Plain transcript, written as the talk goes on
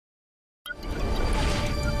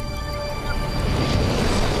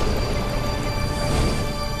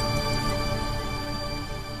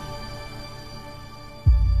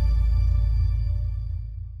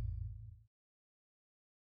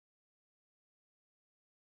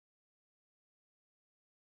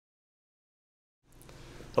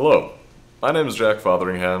Hello, my name is Jack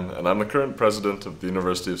Fotheringham, and I'm the current president of the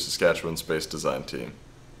University of Saskatchewan Space Design Team.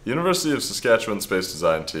 The University of Saskatchewan Space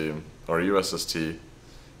Design Team, or USST,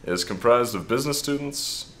 is comprised of business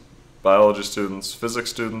students, biology students, physics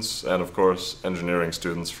students, and of course, engineering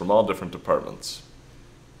students from all different departments.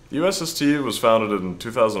 The USST was founded in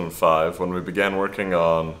 2005 when we began working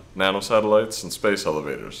on nanosatellites and space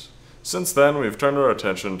elevators. Since then, we've turned our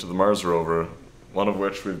attention to the Mars rover, one of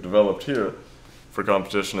which we've developed here for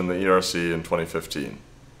competition in the ERC in 2015.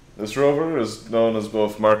 This rover is known as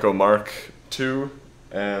both Marco Mark II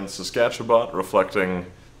and Saskatchewan, reflecting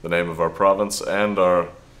the name of our province and our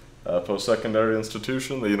post-secondary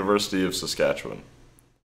institution, the University of Saskatchewan.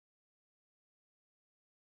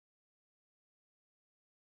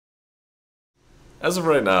 As of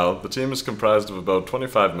right now, the team is comprised of about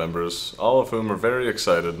 25 members, all of whom are very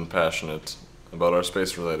excited and passionate about our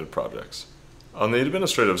space-related projects. On the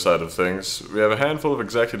administrative side of things, we have a handful of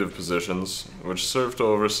executive positions which serve to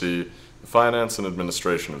oversee the finance and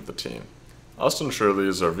administration of the team. Austin Shirley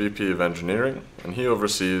is our VP of Engineering, and he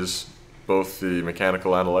oversees both the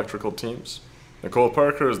mechanical and electrical teams. Nicole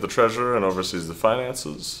Parker is the treasurer and oversees the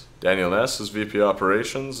finances. Daniel Ness is VP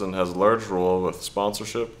Operations and has a large role with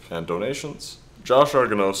sponsorship and donations. Josh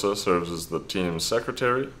Arganosa serves as the team's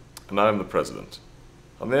secretary, and I'm the president.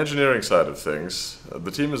 On the engineering side of things,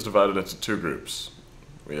 the team is divided into two groups.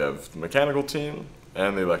 We have the mechanical team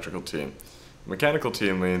and the electrical team. The mechanical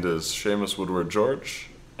team lead is Seamus Woodward-George,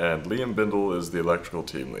 and Liam Bindle is the electrical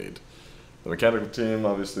team lead. The mechanical team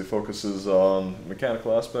obviously focuses on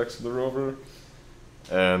mechanical aspects of the rover,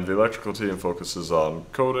 and the electrical team focuses on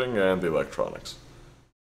coding and the electronics.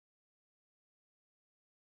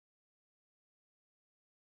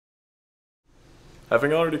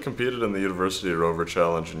 Having already competed in the University Rover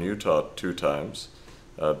Challenge in Utah 2 times,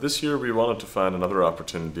 this year we wanted to find another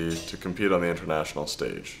opportunity to compete on the international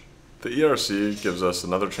stage. The ERC gives us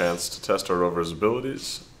another chance to test our rover's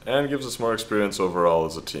abilities and gives us more experience overall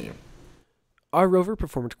as a team. Our rover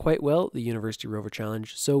performed quite well at the University Rover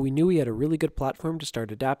Challenge, so we knew we had a really good platform to start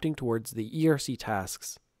adapting towards the ERC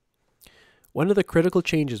tasks. One of the critical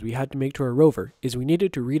changes we had to make to our rover is we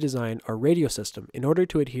needed to redesign our radio system in order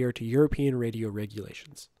to adhere to European radio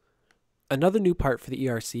regulations. Another new part for the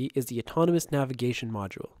ERC is the Autonomous Navigation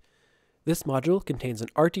Module. This module contains an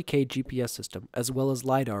RTK GPS system as well as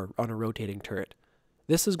LiDAR on a rotating turret.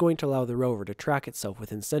 This is going to allow the rover to track itself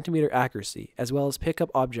within centimeter accuracy as well as pick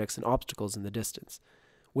up objects and obstacles in the distance.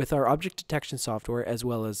 With our object detection software as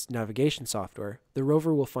well as navigation software, the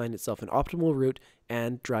rover will find itself an optimal route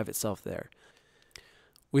and drive itself there.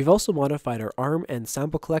 We've also modified our ARM and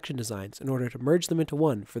sample collection designs in order to merge them into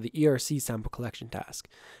one for the ERC sample collection task.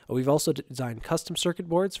 We've also designed custom circuit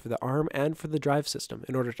boards for the ARM and for the drive system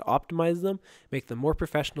in order to optimize them, make them more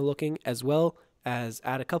professional looking, as well as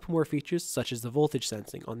add a couple more features such as the voltage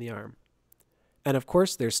sensing on the ARM. And of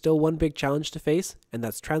course, there's still one big challenge to face, and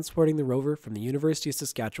that's transporting the rover from the University of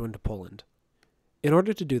Saskatchewan to Poland. In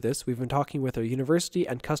order to do this, we've been talking with our university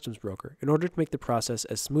and customs broker in order to make the process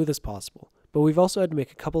as smooth as possible, but we've also had to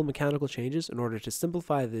make a couple mechanical changes in order to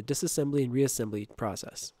simplify the disassembly and reassembly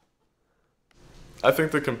process. I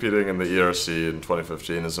think that competing in the ERC in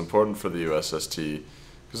 2015 is important for the USST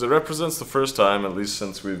because it represents the first time, at least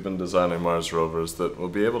since we've been designing Mars rovers, that we'll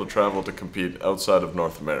be able to travel to compete outside of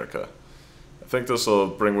North America. I think this will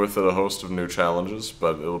bring with it a host of new challenges,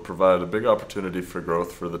 but it will provide a big opportunity for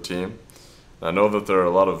growth for the team. I know that there are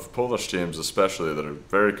a lot of Polish teams especially that are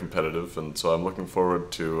very competitive, and so I'm looking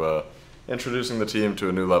forward to introducing the team to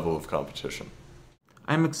a new level of competition.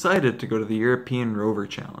 I'm excited to go to the European Rover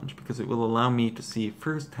Challenge because it will allow me to see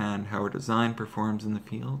firsthand how our design performs in the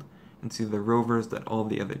field and see the rovers that all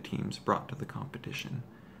the other teams brought to the competition.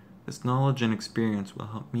 This knowledge and experience will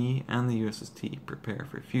help me and the USST prepare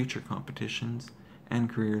for future competitions and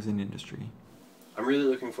careers in industry. I'm really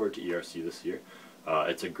looking forward to ERC this year.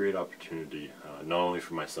 It's a great opportunity, not only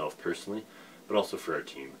for myself personally, but also for our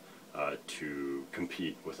team to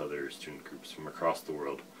compete with other student groups from across the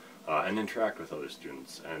world and interact with other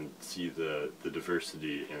students and see the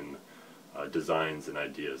diversity in designs and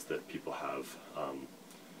ideas that people have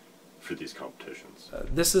for these competitions.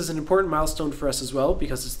 This is an important milestone for us as well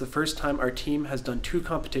because it's the first time our team has done 2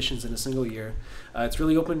 competitions in a single year. It's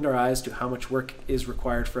really opened our eyes to how much work is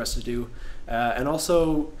required for us to do and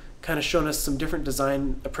also kind of shown us some different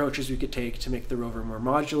design approaches we could take to make the rover more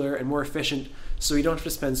modular and more efficient so we don't have to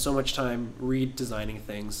spend so much time redesigning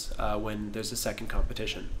things when there's a second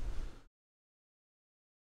competition.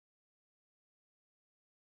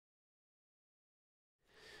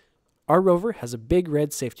 Our rover has a big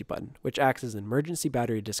red safety button, which acts as an emergency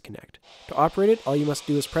battery disconnect. To operate it, all you must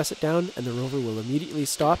do is press it down and the rover will immediately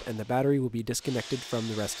stop and the battery will be disconnected from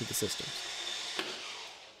the rest of the systems.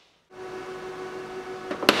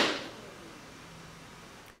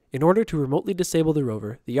 In order to remotely disable the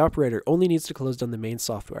rover, the operator only needs to close down the main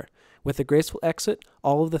software. With a graceful exit,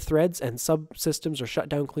 all of the threads and subsystems are shut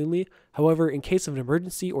down cleanly. However, in case of an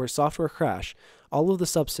emergency or software crash, all of the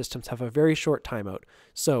subsystems have a very short timeout,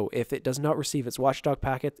 so if it does not receive its watchdog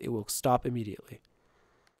packet, it will stop immediately.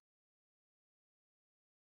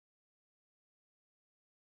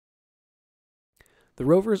 The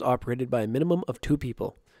rover is operated by a minimum of 2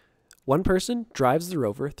 people. One person drives the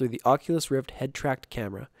rover through the Oculus Rift head-tracked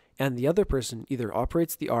camera, and the other person either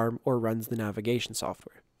operates the arm or runs the navigation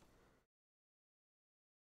software.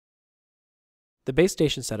 The base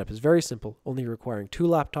station setup is very simple, only requiring 2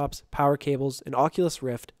 laptops, power cables, an Oculus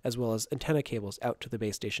Rift, as well as antenna cables out to the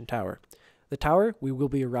base station tower. The tower, we will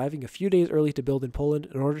be arriving a few days early to build in Poland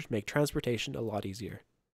in order to make transportation a lot easier.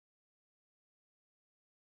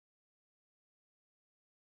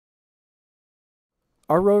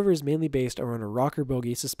 Our rover is mainly based around a rocker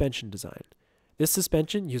bogie suspension design. This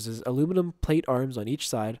suspension uses aluminum plate arms on each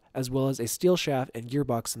side, as well as a steel shaft and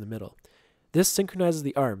gearbox in the middle. This synchronizes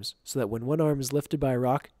the arms, so that when one arm is lifted by a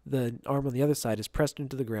rock, the arm on the other side is pressed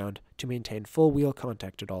into the ground to maintain full wheel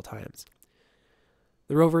contact at all times.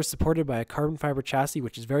 The rover is supported by a carbon fiber chassis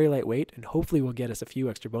which is very lightweight and hopefully will get us a few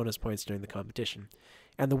extra bonus points during the competition.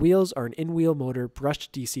 And the wheels are an in-wheel motor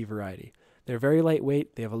brushed DC variety. They're very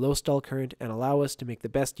lightweight, they have a low stall current, and allow us to make the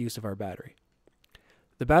best use of our battery.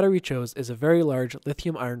 The battery we chose is a very large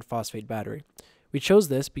lithium iron phosphate battery. We chose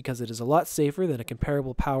this because it is a lot safer than a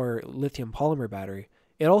comparable power lithium polymer battery.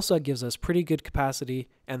 It also gives us pretty good capacity,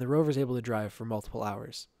 and the rover is able to drive for multiple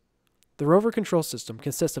hours. The rover control system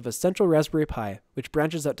consists of a central Raspberry Pi, which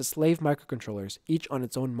branches out to slave microcontrollers, each on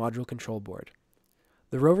its own module control board.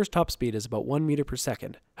 The rover's top speed is about 1 meter per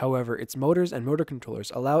second. However, its motors and motor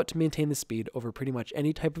controllers allow it to maintain the speed over pretty much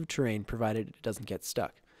any type of terrain provided it doesn't get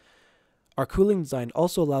stuck. Our cooling design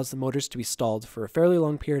also allows the motors to be stalled for a fairly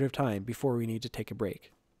long period of time before we need to take a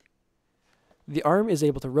break. The arm is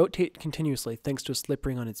able to rotate continuously thanks to a slip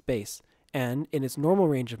ring on its base, and in its normal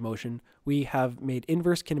range of motion, we have made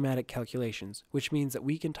inverse kinematic calculations, which means that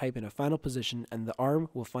we can type in a final position and the arm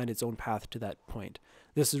will find its own path to that point.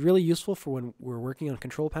 This is really useful for when we're working on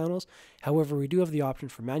control panels, however we do have the option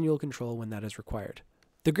for manual control when that is required.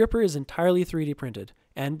 The gripper is entirely 3D printed,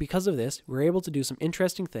 and because of this, we're able to do some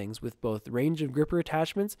interesting things with both range of gripper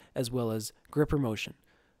attachments as well as gripper motion.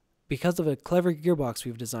 Because of a clever gearbox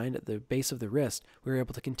we've designed at the base of the wrist, we're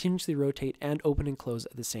able to continuously rotate and open and close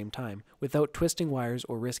at the same time, without twisting wires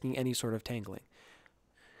or risking any sort of tangling.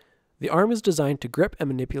 The arm is designed to grip and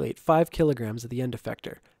manipulate 5 kilograms at the end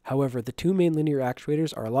effector. However, the 2 main linear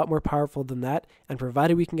actuators are a lot more powerful than that, and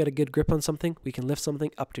provided we can get a good grip on something, we can lift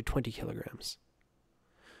something up to 20 kilograms.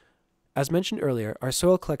 As mentioned earlier, our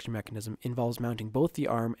soil collection mechanism involves mounting both the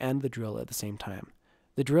arm and the drill at the same time.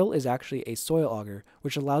 The drill is actually a soil auger,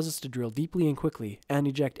 which allows us to drill deeply and quickly and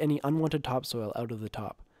eject any unwanted topsoil out of the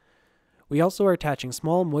top. We also are attaching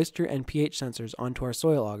small moisture and pH sensors onto our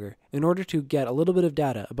soil auger in order to get a little bit of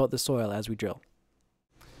data about the soil as we drill.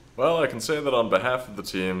 Well, I can say that on behalf of the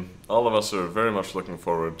team, all of us are very much looking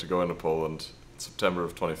forward to going to Poland in September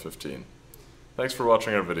of 2015. Thanks for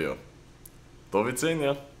watching our video. Do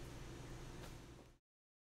widzenia!